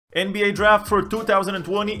NBA draft for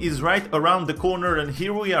 2020 is right around the corner, and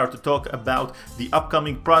here we are to talk about the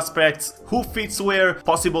upcoming prospects, who fits where,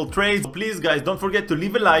 possible trades. Please guys, don't forget to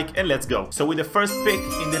leave a like and let's go. So with the first pick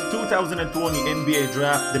in the 2020 NBA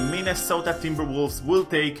draft, the Minnesota Timberwolves will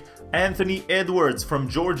take Anthony Edwards from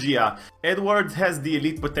Georgia. Edwards has the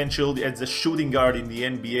elite potential as a shooting guard in the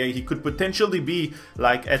NBA. He could potentially be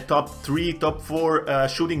like a top 3, top 4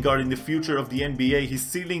 shooting guard in the future of the NBA. His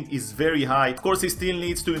ceiling is very high. Of course, he still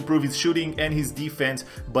needs to improve his shooting and his defense,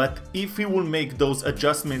 but if he will make those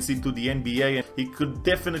adjustments into the NBA, he could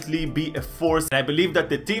definitely be a force. And I believe that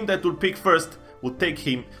the team that will pick first will take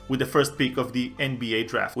him with the first pick of the NBA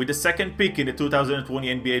draft. With the second pick in the 2020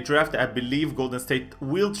 NBA draft, I believe Golden State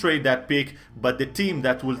will trade that pick, but the team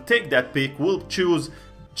that will take that pick will choose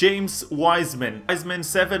James Wiseman. Wiseman,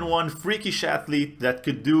 7'1", freakish athlete that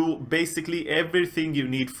could do basically everything you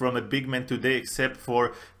need from a big man today, except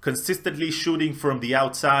for consistently shooting from the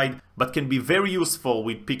outside, but can be very useful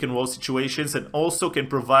with pick and roll situations and also can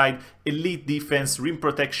provide elite defense, rim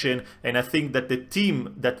protection, and I think that the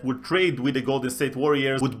team that would trade with the Golden State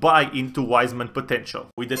Warriors would buy into Wiseman potential.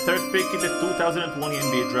 With the third pick in the 2020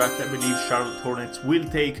 NBA draft, I believe Charlotte Hornets will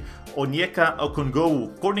take Onyeka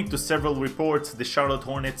Okongwu. According to several reports, the Charlotte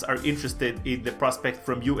Hornets are interested in the prospect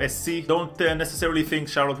from USC. Don't necessarily think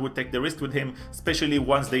Charlotte would take the risk with him, especially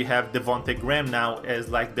once they have Devonte Graham now as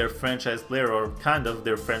like their franchise player, or kind of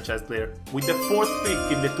their franchise player. With the fourth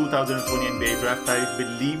pick in the 2020 NBA draft, I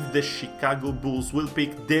believe the Chicago Bulls will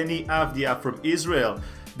pick Deni Avdija from Israel.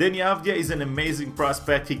 Deni Avdija is an amazing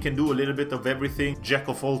prospect. He can do a little bit of everything, jack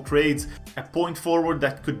of all trades, a point forward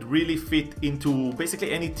that could really fit into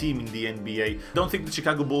basically any team in the NBA. Don't think the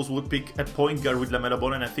Chicago Bulls would pick a point guard with Lamelo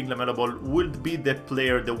Ball, and I think Lamelo Ball will be the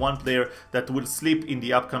player, the one player that will slip in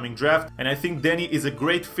the upcoming draft. And I think Deni is a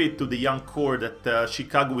great fit to the young core that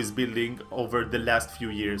Chicago is building over the last few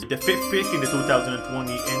years. The fifth pick in the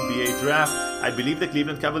 2020 NBA draft, I believe the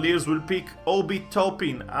Cleveland Cavaliers will pick Obi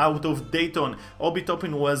Toppin out of Dayton. Obi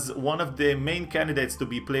Toppin was one of the main candidates to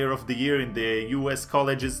be player of the year in the US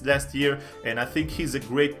colleges last year, and I think he's a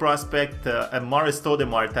great prospect, a Morris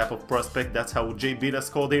Stoudemire type of prospect. That's how Jay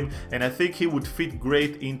Bilas called him, and I think he would fit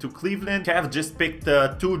great into Cleveland. Cav just picked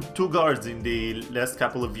two guards in the last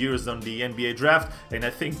couple of years on the NBA draft, and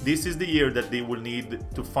I think this is the year that they will need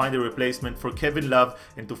to find a replacement for Kevin Love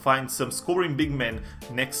and to find some scoring big men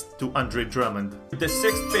next to Andre Drummond. With the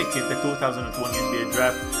sixth pick in the 2020 NBA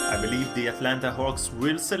draft, I believe the Atlanta Hawks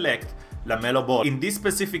will select Lamelo Ball. In this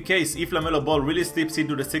specific case, if Lamelo Ball really slips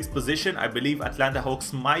into the 6th position, I believe Atlanta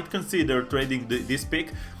Hawks might consider trading this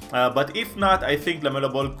pick. But if not, I think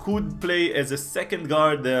Lamelo Ball could play as a second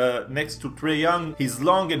guard next to Trae Young. He's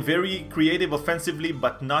long and very creative offensively,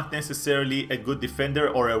 but not necessarily a good defender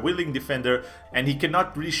or a willing defender, and he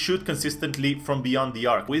cannot really shoot consistently from beyond the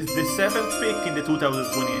arc. With the 7th pick in the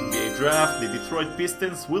 2020 NBA draft, the Detroit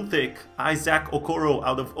Pistons will take Isaac Okoro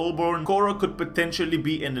out of Auburn. Okoro could potentially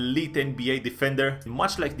be an elite NBA defender,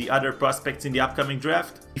 much like the other prospects in the upcoming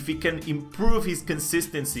draft. If he can improve his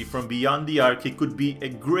consistency from beyond the arc, he could be a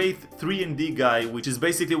great 3-and-D guy, which is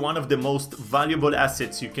basically one of the most valuable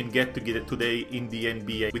assets you can get today in the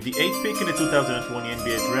NBA. With the 8th pick in the 2020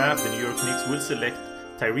 NBA draft, the New York Knicks will select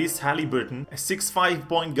Tyrese Haliburton, a 6'5"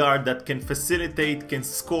 point guard that can facilitate, can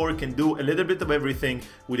score, can do a little bit of everything,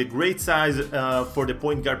 with a great size for the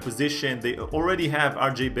point guard position. They already have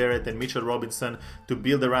RJ Barrett and Mitchell Robinson to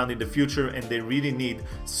build around in the future, and they really need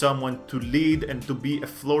someone to lead and to be a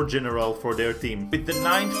floor general for their team. With the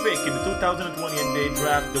 9th pick in the 2020 NBA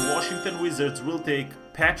draft, the Washington Wizards will take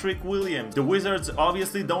Patrick Williams. The Wizards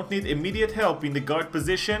obviously don't need immediate help in the guard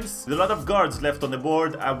positions. There's a lot of guards left on the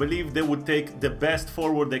board. I believe they would take the best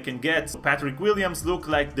forward they can get. So Patrick Williams looked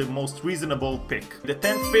like the most reasonable pick. The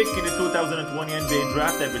 10th pick in the 2020 NBA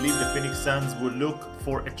draft, I believe the Phoenix Suns will look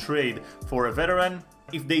for a trade for a veteran.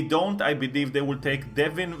 If they don't, I believe they will take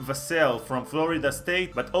Devin Vassell from Florida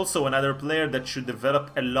State, but also another player that should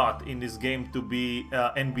develop a lot in this game to be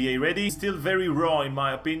NBA ready. Still very raw in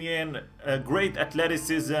my opinion, great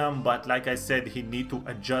athleticism, but like I said, he needs to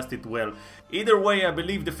adjust it well. Either way, I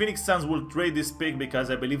believe the Phoenix Suns will trade this pick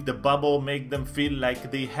because I believe the bubble make them feel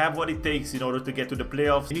like they have what it takes in order to get to the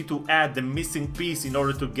playoffs. They need to add the missing piece in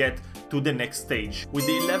order to get to the next stage. With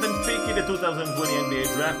the 11th pick in the 2020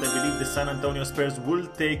 NBA draft, I believe the San Antonio Spurs will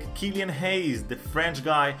take Killian Hayes, the French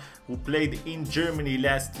guy who played in Germany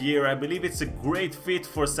last year. I believe it's a great fit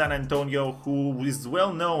for San Antonio, who is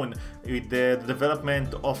well known with the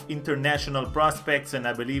development of international prospects, and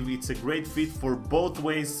I believe it's a great fit for both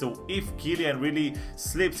ways. So if Killian Killian really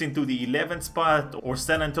slips into the 11th spot, or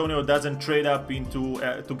San Antonio doesn't trade up into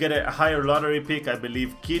to get a higher lottery pick, I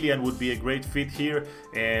believe Killian would be a great fit here,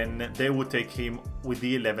 and they would take him with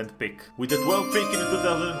the 11th pick. With the 12th pick in the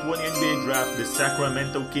 2020 NBA draft, the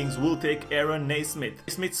Sacramento Kings will take Aaron Nesmith.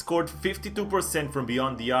 Nesmith scored 52% from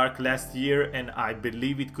beyond the arc last year, and I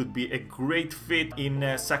believe it could be a great fit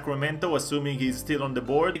in Sacramento, assuming he's still on the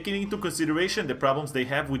board. Taking into consideration the problems they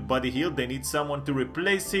have with Buddy Hield, they need someone to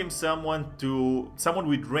replace him, someone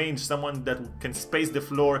with range, someone that can space the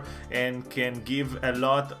floor and can give a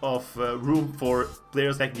lot of room for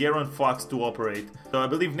players like De'Aaron Fox to operate. So I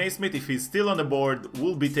believe Nesmith, if he's still on the board,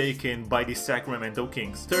 will be taken by the Sacramento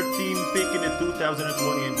Kings. 13th pick in the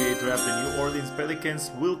 2020 NBA draft, the New Orleans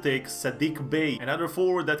Pelicans will take Saddiq Bey, another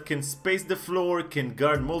forward that can space the floor, can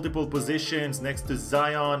guard multiple positions next to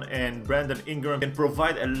Zion and Brandon Ingram, can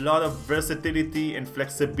provide a lot of versatility and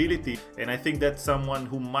flexibility, and I think that's someone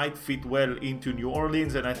who might fit well into New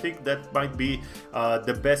Orleans, and I think that might be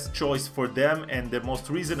the best choice for them and the most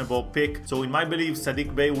reasonable pick. So in my belief,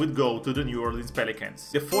 Saddiq Bey would go to the New Orleans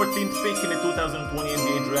Pelicans. The 14th pick in the 2020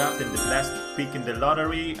 NBA draft and the last pick in the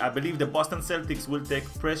lottery, I believe the Boston Celtics will take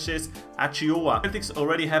Precious Achiuwa. Celtics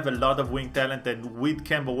already have a lot of wing talent, and with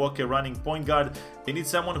Kemba Walker running point guard, they need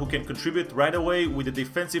someone who can contribute right away with a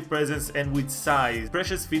defensive presence and with size.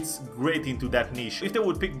 Precious fits great into that niche. If they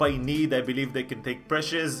would pick by need, I believe they can take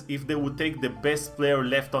Precious. If they would take the best player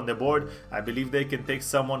left on the board, I believe they can take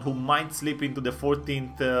someone who might slip into the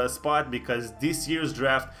 14th spot, because this year's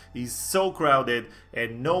draft is so crowded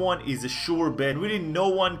and no one is a sure bet. Really, no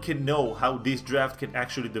one can know how this draft can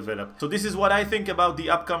actually develop. So this is what I think about the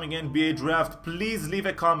upcoming NBA draft. Please leave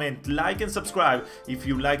a comment, like and subscribe if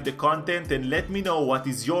you like the content, and let me know what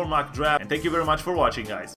is your mock draft. And thank you very much for watching, guys.